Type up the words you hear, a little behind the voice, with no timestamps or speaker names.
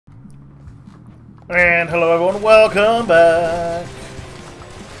And hello everyone, welcome back.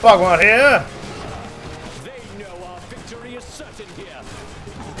 BogMod here. They know our victory is certain here.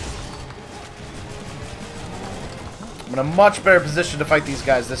 I'm in a much better position to fight these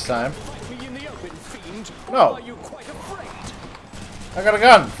guys this time. Fight me in the open, fiend. No. Or are you quite afraid? I got a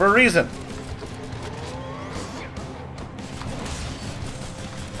gun for a reason.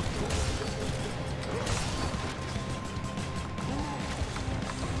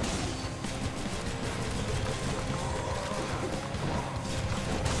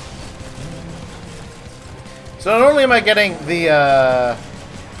 So not only am I getting the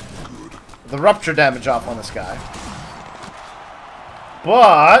rupture damage off on this guy,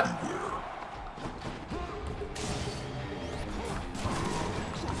 but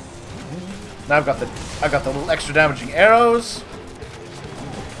now I've got the little extra damaging arrows.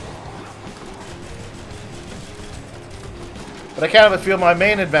 But I kind of feel my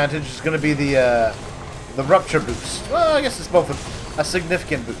main advantage is going to be the rupture boost. Well, I guess it's both a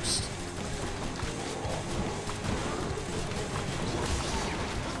significant boost.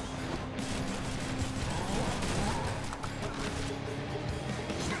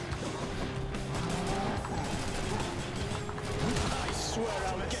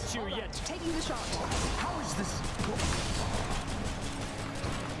 Taking the shot. How is this?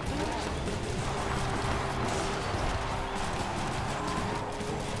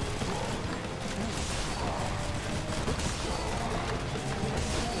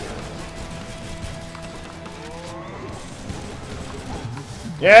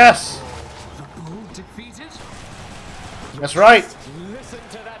 Yes! The bull defeated? That's right! Listen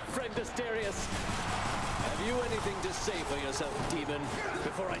to that, friend Asterius. Have you anything to say for yourself, demon,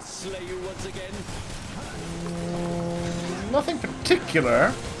 before I slay you once again? Nothing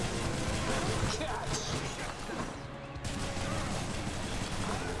particular.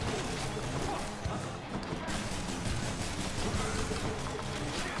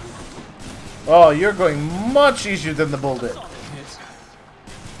 Oh, you're going much easier than the bull did.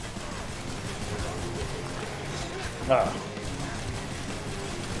 Ah.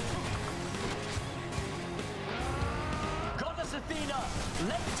 Goddess Athena,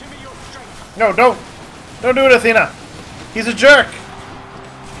 lend to me your strength. No, don't! Don't do it, Athena! He's a jerk!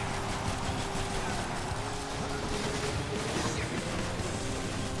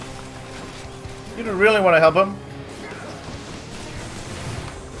 You don't really want to help him.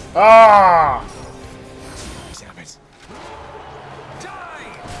 Ah! Damn it.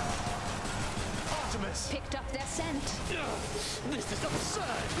 Die! Artemis! Picked up their scent. This is absurd!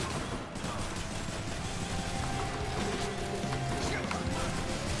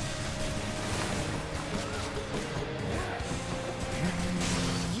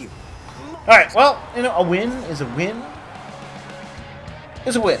 Alright, well, you know, a win is a win.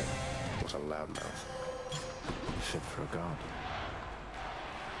 Is a win. What a loudmouth. Fit for a god.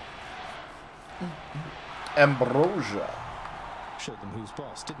 Ambrosia. Showed them who's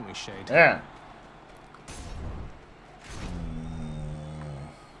boss, didn't we, Shade? Yeah.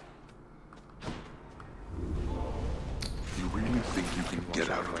 You really think you can get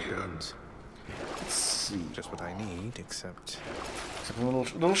out of here? Let's see. Just what I need, except... I'm a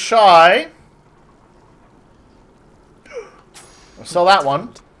little shy. I'll sell that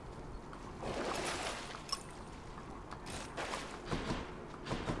one.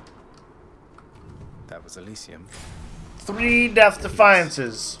 That was Elysium. 3 Death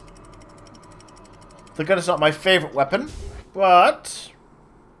Defiances. The gun is not my favorite weapon, but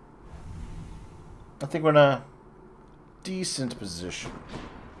I think we're in a decent position.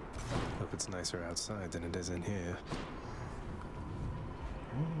 Hope it's nicer outside than it is in here.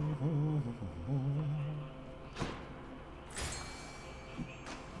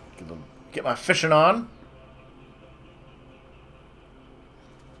 Get my fishing on.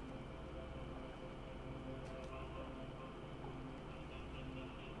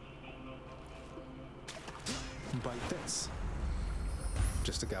 Bite this.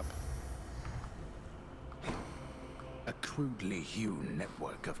 Just a gap. A crudely hewn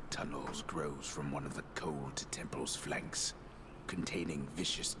network of tunnels grows from one of the cold temple's flanks, containing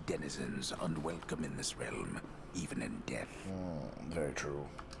vicious denizens unwelcome in this realm, even in death. Very true.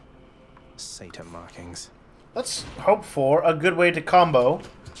 Satan markings. Let's hope for a good way to combo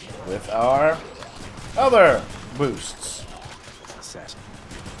with our other boosts. Set.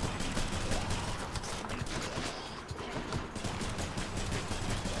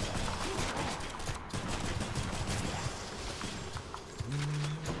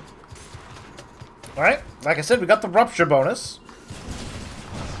 Alright, like I said, we got the rupture bonus,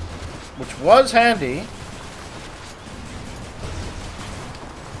 which was handy.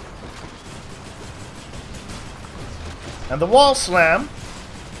 And the wall slam.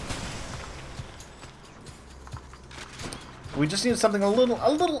 We just need something a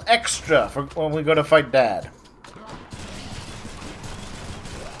little extra for when we go to fight Dad.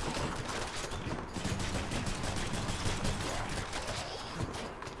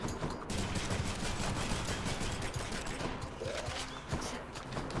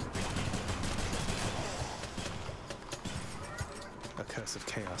 A curse of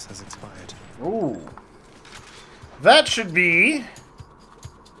chaos has expired. Ooh. That should be...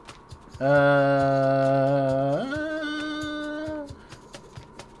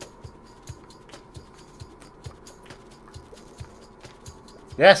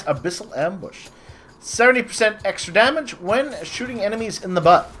 Yes, Abyssal Ambush. 70% extra damage when shooting enemies in the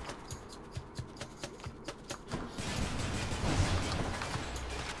butt.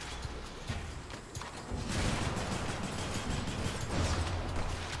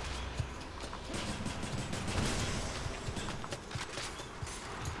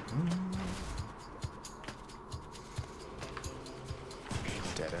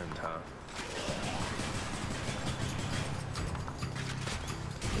 Dead end, huh?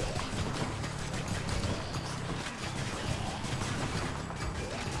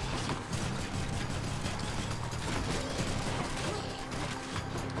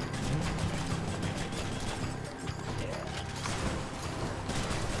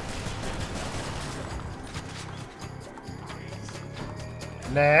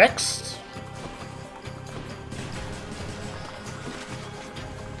 Next.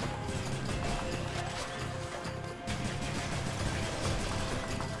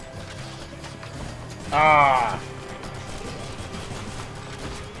 Ah.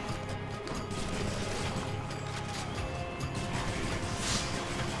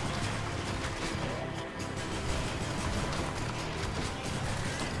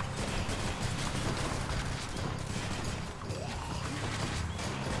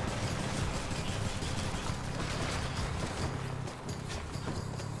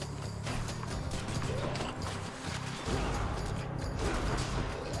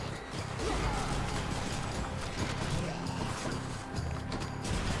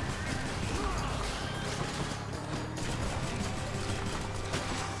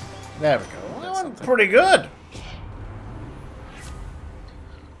 There we go. That went pretty good.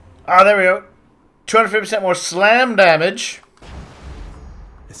 Ah, there we go. 250% more slam damage.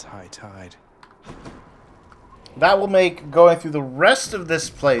 It's high tide. That will make going through the rest of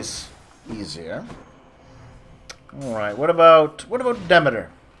this place easier. Alright, what about Demeter?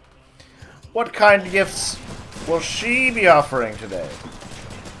 What kind of gifts will she be offering today?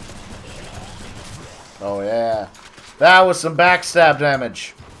 Oh yeah. That was some backstab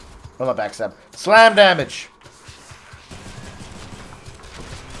damage. Well, not backstab. Slam damage.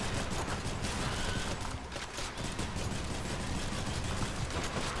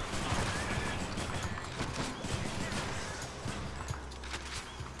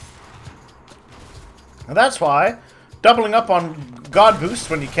 And that's why doubling up on God Boost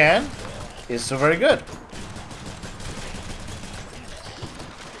when you can is so very good.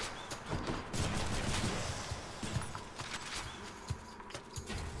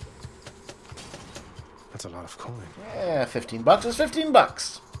 That's a lot of coin. Yeah, $15 is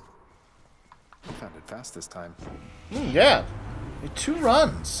 $15. Found it fast this time. Yeah, 2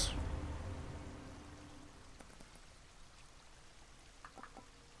 runs.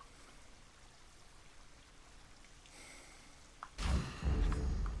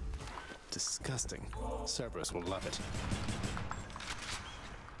 Disgusting. Cerberus will love it.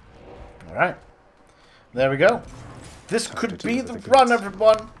 Alright. There we go. This Time could to be deal the with the run, goods.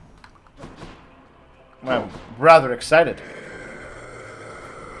 everyone. I'm rather excited.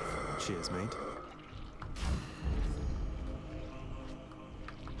 Cheers, mate.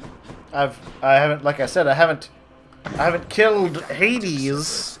 I haven't, like I said, I haven't killed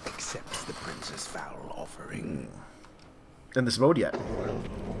Hades Accepts the prince's foul offering. in this mode yet.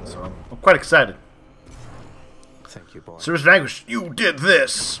 So I'm quite excited. Thank you, boy. Service Vanquish, you did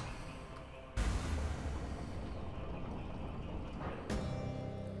this!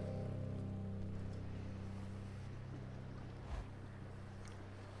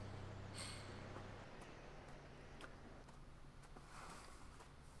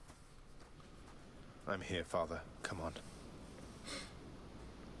 I'm here, Father. Come on.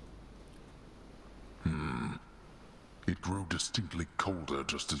 It grew distinctly colder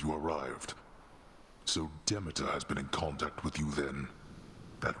just as you arrived. So Demeter has been in contact with you then.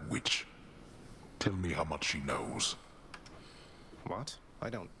 That witch. Tell me how much she knows. What? I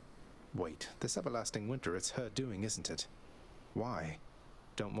don't... Wait, this everlasting winter, it's her doing, isn't it? Why?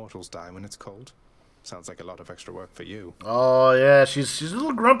 Don't mortals die when it's cold? Sounds like a lot of extra work for you. Oh, yeah, she's a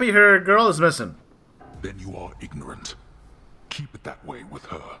little grumpy. Her girl is missing. Then you are ignorant. Keep it that way with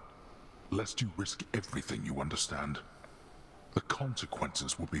her, lest you risk everything, you understand. The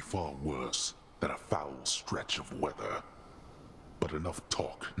consequences would be far worse than a foul stretch of weather. But enough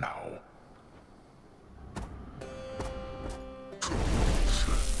talk now.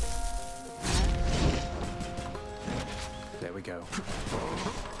 There we go.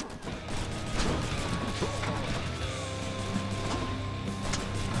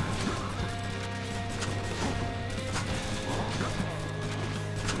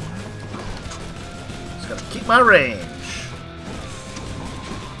 Just gotta keep my range.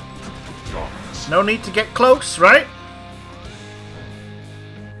 No need to get close, right?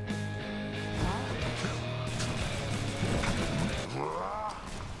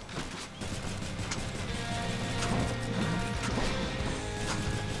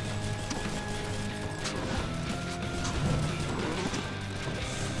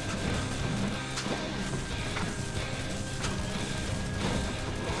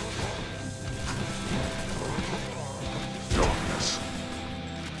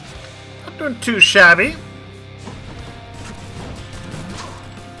 Not doing too shabby.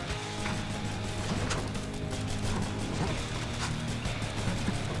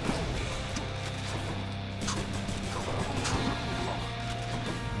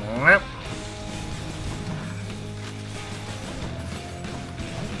 Yep.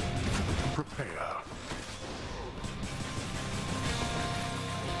 Prepare.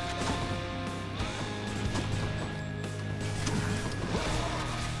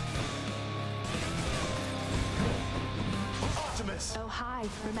 Oh, hi.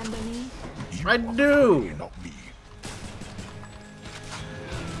 Remember me? I do. Not me.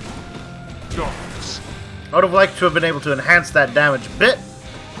 Darkness. I would have liked to have been able to enhance that damage a bit.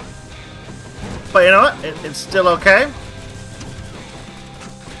 But you know what? It's still okay.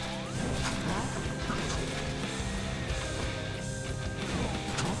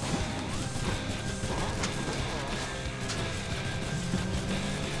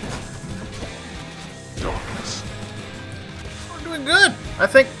 Darkness. We're doing good. I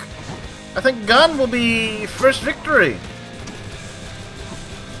think gun will be first victory.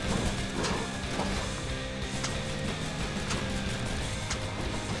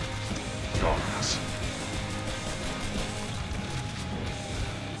 Darkness.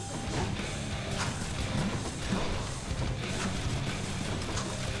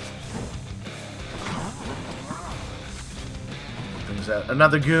 Brings out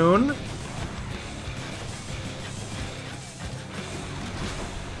another goon.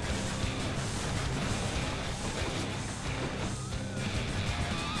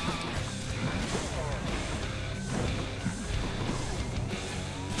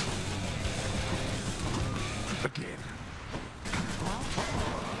 Again.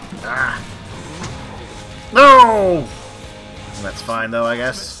 Ah. No! That's fine though, I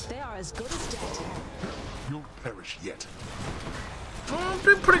guess. They are as good as dead. You'll perish yet. I'm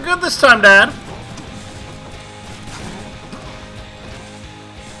doing pretty good this time, Dad.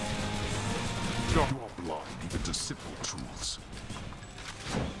 You are blind even to simple truths.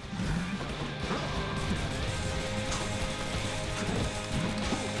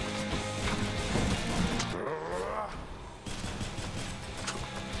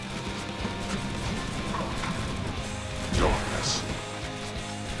 Darkness.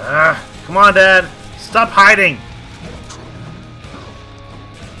 Ah, come on, Dad. Stop hiding.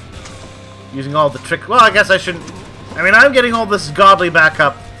 Using all the trick. Well, I guess I shouldn't. I mean, I'm getting all this godly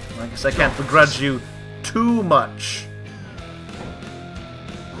backup. I guess I can't begrudge you too much.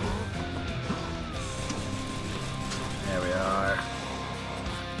 There we are.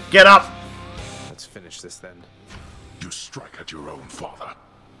 Get up! Let's finish this then. You strike at your own father.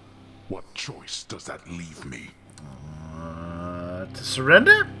 What choice does that leave me? To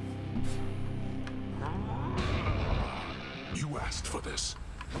surrender? You asked for this.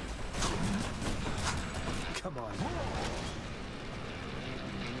 Come on.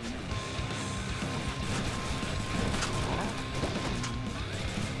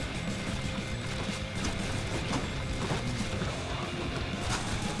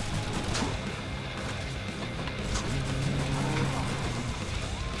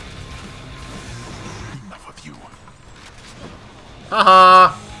 Enough of you.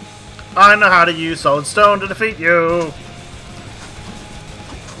 Haha! I know how to use Solid Stone to defeat you!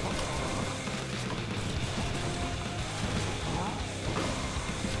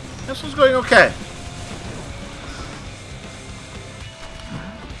 This was going okay.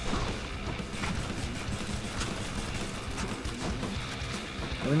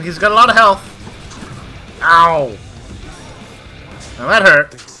 I mean, he's got a lot of health. Ow! Now that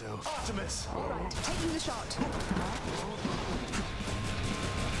hurt. think so. Alright, taking the shot.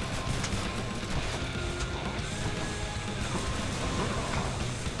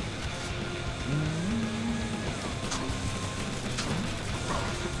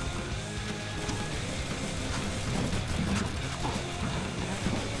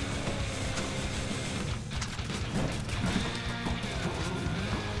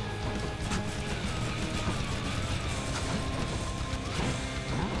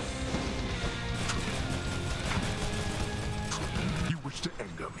 You wish to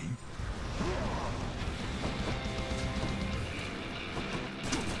anger me?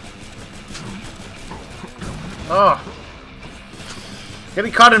 Oh.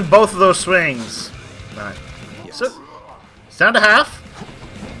 Getting caught in both of those swings. Alright. Yes. So, it's down to half.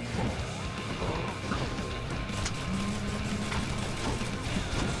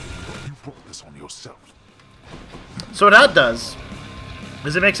 You brought this on yourself. So what that does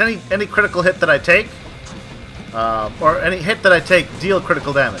is it makes any critical hit that I take, or any hit that I take, deal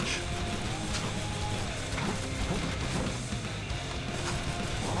critical damage.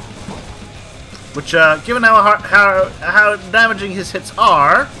 Which, given how damaging his hits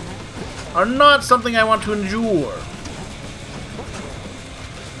are not something I want to endure.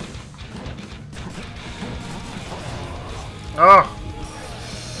 Oh.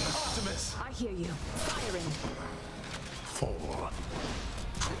 I hear you. Firing. Fall.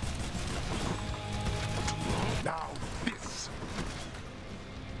 Now this.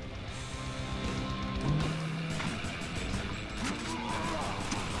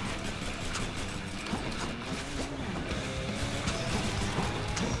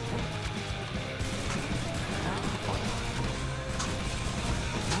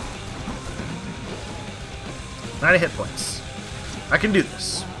 "90 hit points. I can do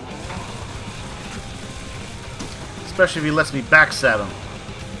this. Especially if he lets me backstab him."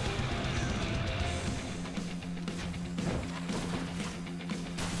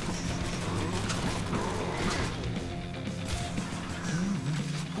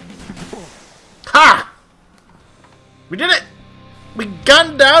 Ha! We did it! We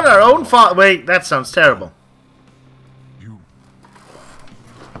gunned down our own father. Wait, that sounds terrible. You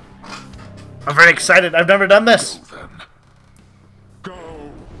I'm very excited. I've never done this. go then.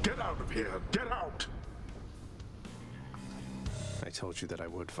 Go. Get out of here. Get out. I told you that I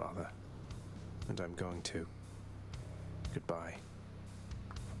would, Father. And I'm going to. Goodbye.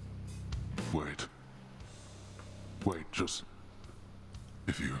 Wait. Wait, just...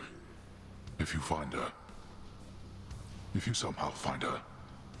 If you find her... If you somehow find her...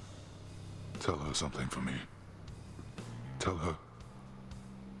 Tell her something for me. Tell her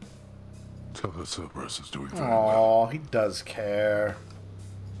Cerberus is doing very well. Oh, he does care.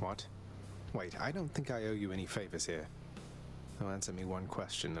 What? Wait, I don't think I owe you any favors here. So answer me one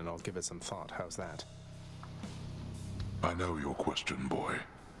question and I'll give it some thought. How's that? I know your question, boy.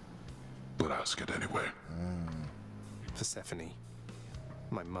 But ask it anyway. Persephone.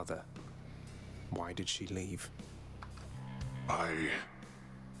 My mother. Why did she leave?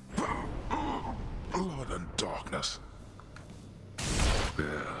 Blood and darkness.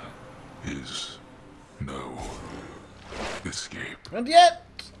 There is no escape. And yet,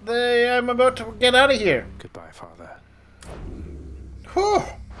 I'm about to get out of here. Goodbye, Father. Whew.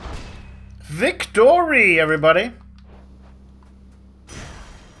 Victory, everybody.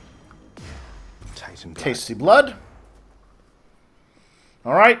 Titan blood. Tasty blood.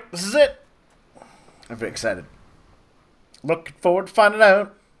 Alright, this is it. I'm very excited. Looking forward to finding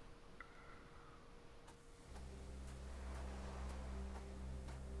out.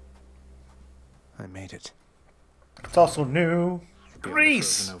 I made it. It's also new. Beyond the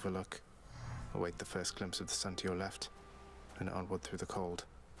Greece. frozen overlook. Await the first glimpse of the sun to your left, and onward through the cold.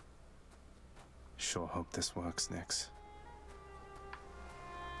 Sure hope this works, Nix.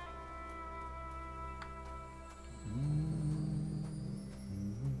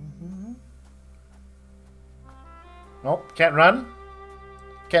 Nope, can't run.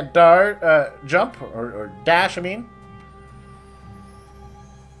 Can't jump or dash, I mean.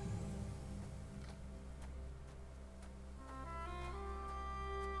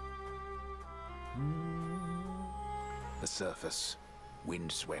 The surface,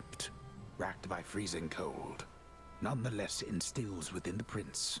 windswept, racked by freezing cold, nonetheless instills within the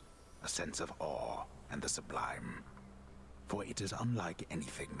prince a sense of awe and the sublime, for it is unlike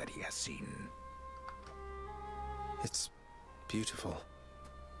anything that he has seen. It's beautiful.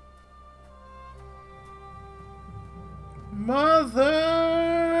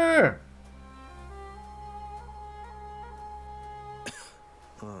 Mother!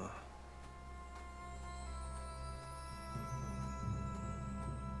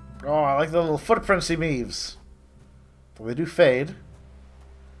 Oh, I like the little footprints he leaves. But they do fade.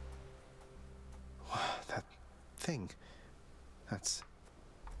 That thing. That's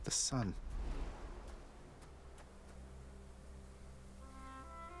the sun.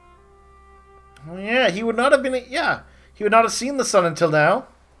 Oh, yeah, he would not have been... Yeah, he would not have seen the sun until now.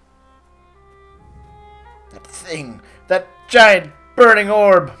 That thing. That giant burning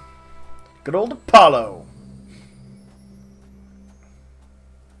orb. Good old Apollo.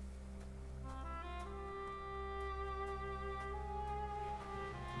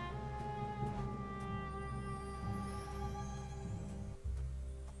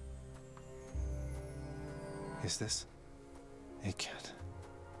 Is this a cat?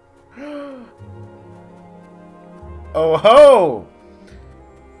 Oh ho!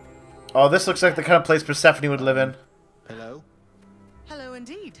 Oh, this looks like the kind of place Persephone would live in. Hello? Hello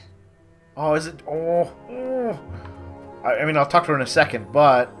indeed. Oh, is it? Oh, oh. I mean, I'll talk to her in a second,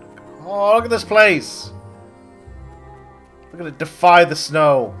 but... Oh, look at this place! Look at it defy the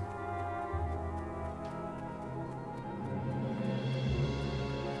snow.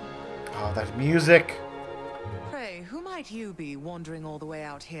 Oh, that music. Pray, who might you be wandering all the way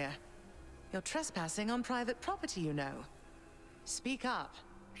out here? You're trespassing on private property, you know. Speak up.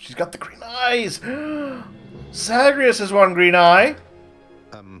 She's got the green eyes! Zagreus has one green eye!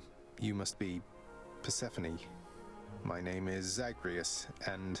 You must be Persephone. My name is Zagreus,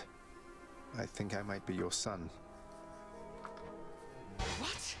 and I think I might be your son.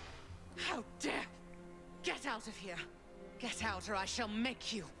 What? How dare! Get out of here! Get out or I shall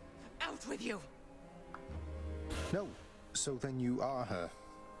make you! Out with you! No, so then you are her.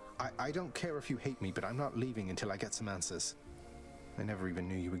 I don't care if you hate me, but I'm not leaving until I get some answers. I never even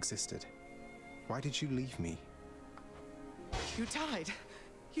knew you existed. Why did you leave me? You died.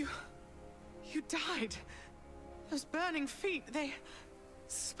 You died. Those burning feet, they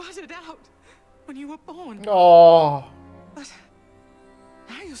sputtered out when you were born. Oh. But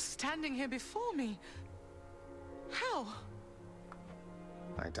now you're standing here before me. How?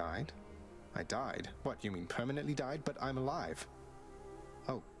 I died? I died? What, you mean permanently died? But I'm alive.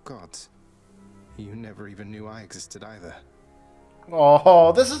 Oh, gods. You never even knew I existed either.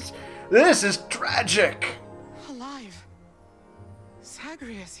 Oh, this is tragic. Alive.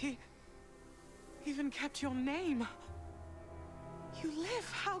 Zagreus, he even kept your name. You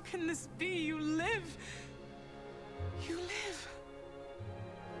live. How can this be? You live. You live.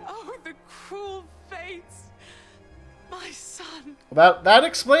 Oh, the cruel fates. My son. That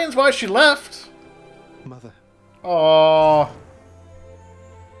explains why she left. Mother. Oh.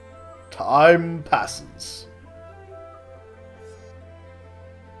 Time passes.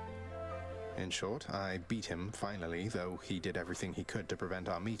 In short, I beat him finally, though he did everything he could to prevent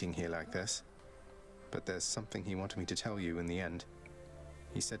our meeting here like this. But there's something he wanted me to tell you in the end.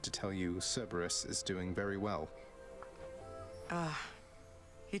 He said to tell you Cerberus is doing very well. Ah,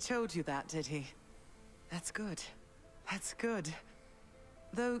 he told you that, did he? That's good. That's good.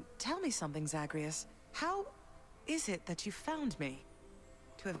 Though, tell me something, Zagreus. How is it that you found me?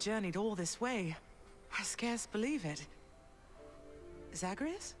 To have journeyed all this way, I scarce believe it.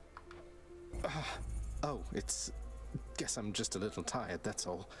 Zagreus? Oh, guess I'm just a little tired, that's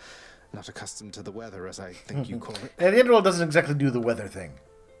all. Not accustomed to the weather, as I think you call it. Yeah, the Underworld doesn't exactly do the weather thing.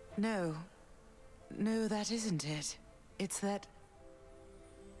 No. No, that isn't it. It's that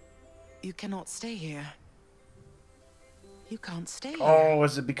you cannot stay here. You can't stay here. Oh,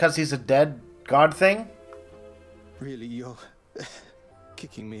 is it because he's a dead god thing? Really, you're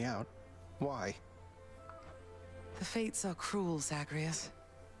kicking me out? Why? The fates are cruel, Zagreus.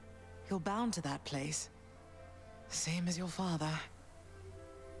 You're bound to that place. Same as your father.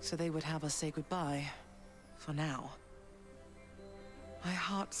 So they would have us say goodbye. For now. My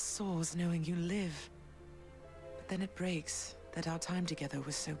heart soars knowing you live. But then it breaks that our time together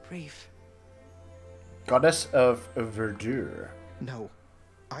was so brief. Goddess of Verdure. No.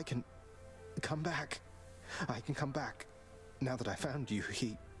 I can come back. I can come back. Now that I found you,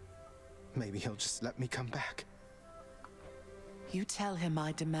 maybe he'll just let me come back. You tell him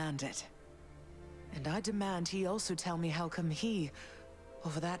I demand it. And I demand he also tell me how come he,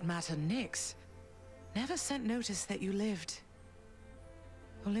 or for that matter Nyx, never sent notice that you lived.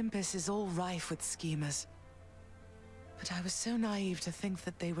 Olympus is all rife with schemers. But I was so naive to think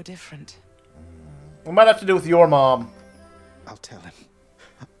that they were different. We might have to do with your mom. I'll tell him.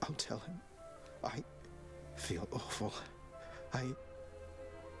 I'll tell him. I feel awful. I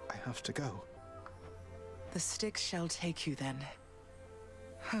have to go. The Styx shall take you then.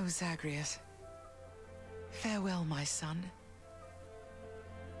 Oh, Zagreus. Farewell, my son.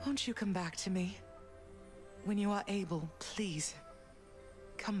 Won't you come back to me? When you are able, please.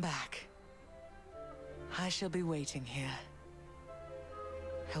 Come back. I shall be waiting here.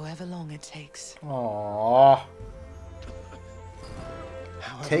 However long it takes. Aww.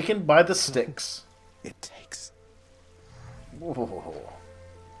 However Taken by the sticks. it takes. Whoa.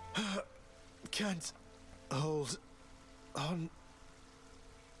 Can't hold on.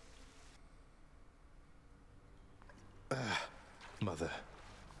 Mother,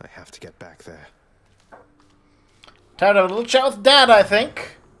 I have to get back there. Time to have a little chat with Dad, I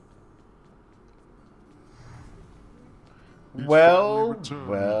think. Well, returned.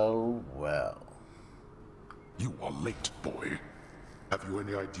 well. You are late, boy. Have you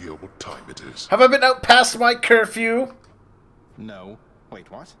any idea what time it is? Have I been out past my curfew? No. Wait,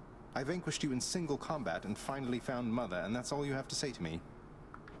 what? I vanquished you in single combat and finally found Mother, and that's all you have to say to me?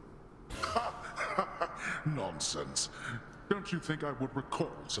 Nonsense. Don't you think I would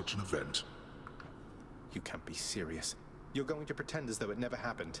recall such an event? You can't be serious. You're going to pretend as though it never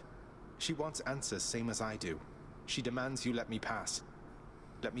happened. She wants answers same as I do. She demands you let me pass.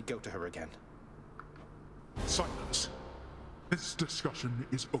 Let me go to her again. Silence. This discussion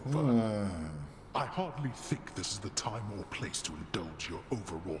is over. I hardly think this is the time or place to indulge your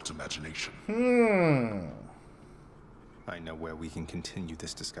overwrought imagination. I know where we can continue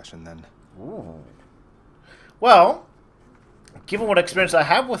this discussion then. Ooh. Well, given what experience I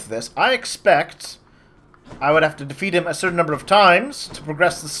have with this, I expect I would have to defeat him a certain number of times to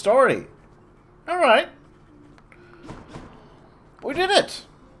progress the story. Alright. We did it.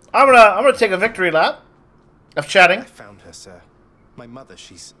 I'm gonna take a victory lap of chatting. I found her, sir. My mother,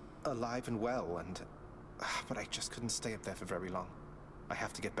 she's alive and well, and... but I just couldn't stay up there for very long. I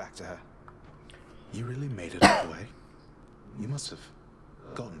have to get back to her. You really made it all the way? You must have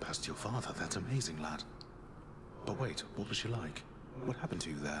gotten past your father. That's amazing, lad. But wait, what was she like? What happened to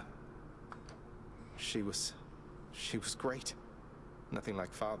you there? She was great. Nothing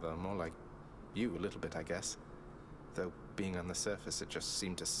like father, more like you a little bit, I guess. Though being on the surface, it just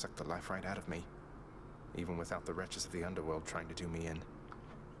seemed to suck the life right out of me. Even without the wretches of the underworld trying to do me in.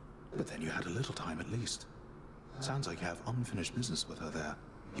 But then you had a little time at least. Sounds like you have unfinished business with her there.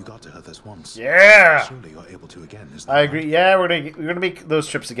 You got to her this once. Yeah! Surely you're able to again, is that I agree. right? Yeah, we're gonna make those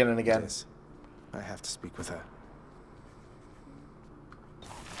trips again and again. Yes. I have to speak with her.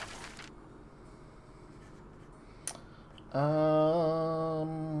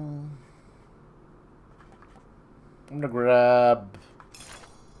 I'm gonna grab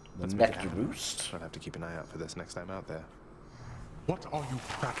the Let's make it nectar happen. boost. I'll have to keep an eye out for this next time out there. What are you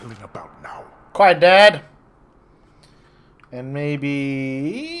prattling about now? Quiet, Dad. And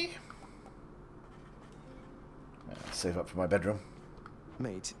maybe save up for my bedroom.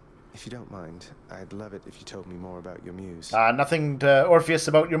 Mate, if you don't mind, I'd love it if you told me more about your muse. Nothing to Orpheus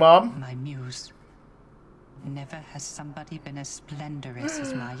about your mom. My muse. Never has somebody been as splendorous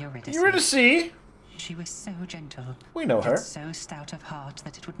as my Eurydice. Eurydice. She was so gentle. We know her. Yet so stout of heart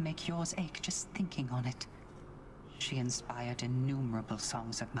that it would make yours ache just thinking on it. She inspired innumerable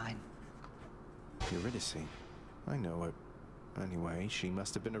songs of mine. Eurydice? I know her. Anyway, she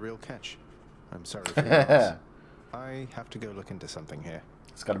must have been a real catch. I'm sorry for your loss. I have to go look into something here.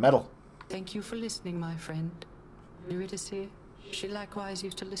 It's got a medal. Thank you for listening, my friend. Eurydice, she likewise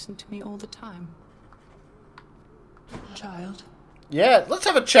used to listen to me all the time. Child, Yeah, let's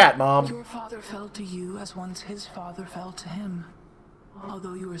have a chat, Mom. your father fell to you as once his father fell to him.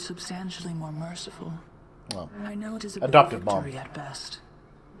 Although you were substantially more merciful. Well, I know it is a adoptive big mom. victory at best.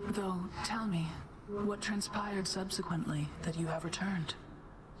 Though, tell me, what transpired subsequently that you have returned?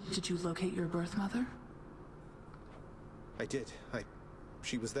 Did you locate your birth mother? I did.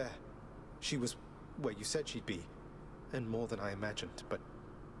 She was there. She was where you said she'd be. And more than I imagined, but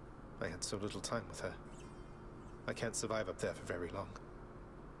I had so little time with her. I can't survive up there for very long.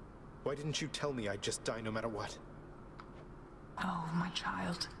 Why didn't you tell me I'd just die no matter what? Oh, my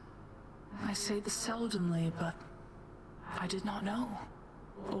child. I say this seldomly, but I did not know.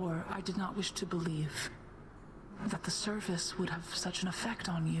 Or I did not wish to believe that the service would have such an effect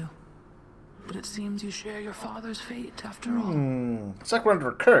on you. But it seems you share your father's fate, after all. It's like we're under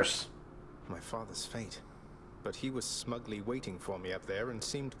a curse. My father's fate. But he was smugly waiting for me up there and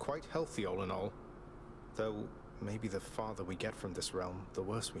seemed quite healthy all in all. Though, maybe the farther we get from this realm, the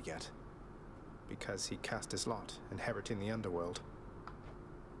worse we get. Because he cast his lot, inheriting the underworld.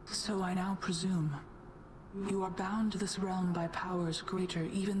 So I now presume you are bound to this realm by powers greater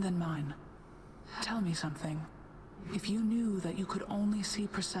even than mine. Tell me something. If you knew that you could only see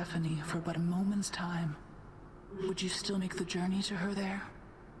Persephone for but a moment's time, would you still make the journey to her there?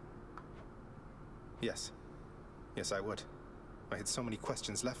 Yes. Yes, I would. I had so many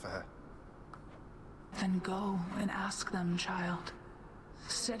questions left for her. Then go and ask them, child.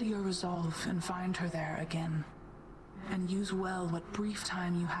 Steady your resolve and find her there again. And use well what brief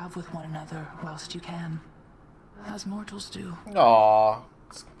time you have with one another whilst you can. As mortals do. Aww.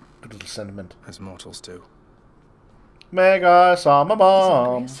 Good little sentiment. As mortals do. Meg, I saw my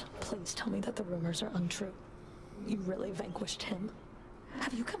mom. Zagreus, please tell me that the rumors are untrue. You really vanquished him.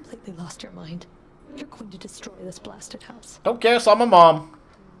 Have you completely lost your mind? You're going to destroy this blasted house. Don't care, saw my mom.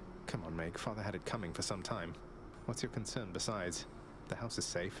 Come on, Meg. Father had it coming for some time. What's your concern besides? The house is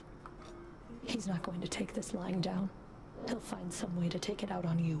safe. He's not going to take this lying down. He'll find some way to take it out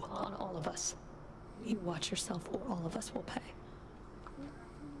on you, on all of us. You watch yourself or all of us will pay.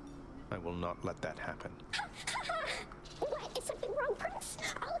 I will not let that happen. What? Is something wrong, Prince?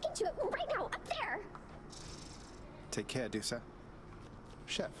 I'll look into it right now, up there. Take care, Dusa.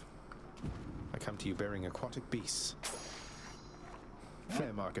 Chef, I come to you bearing aquatic beasts.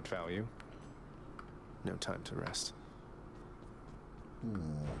 Fair market value. No time to rest.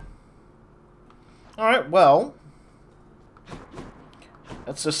 Alright, well.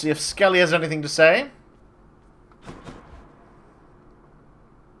 Let's just see if Skelly has anything to say.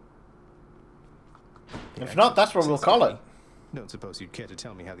 If not, that's where we'll call it. Don't suppose you'd care to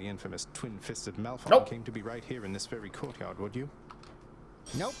tell me how the infamous twin-fisted Malphite Nope. came to be right here in this very courtyard, would you?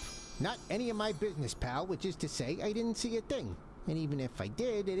 Nope. Not any of my business, pal, which is to say I didn't see a thing. And even if I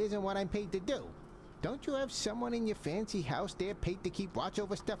did, it isn't what I'm paid to do. Don't you have someone in your fancy house there paid to keep watch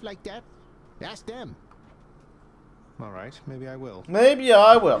over stuff like that? Ask them. Alright, maybe I will. Maybe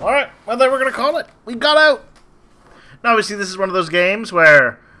I will. Alright, well then we're going to call it. We got out. Now obviously this is one of those games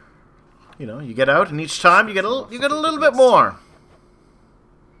where, you know, you get out and each time you get a little bit more.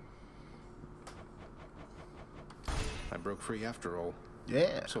 I broke free after all.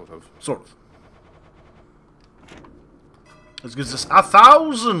 Yeah. Sort of. Sort of. This gives us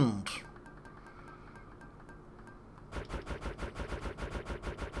 1,000.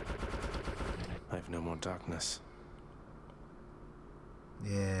 I have no more darkness.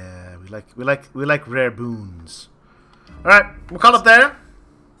 Yeah, we like rare boons. All right, we'll call it there.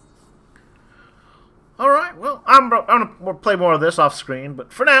 All right, well, I'm gonna play more of this off screen,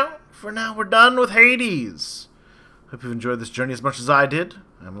 but for now we're done with Hades. Hope you've enjoyed this journey as much as I did.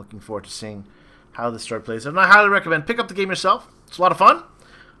 I'm looking forward to seeing how this story plays out, and I highly recommend pick up the game yourself. It's a lot of fun.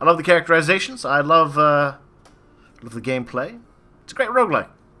 I love the characterizations. I love the gameplay. It's a great roguelike.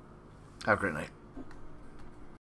 Have a great night.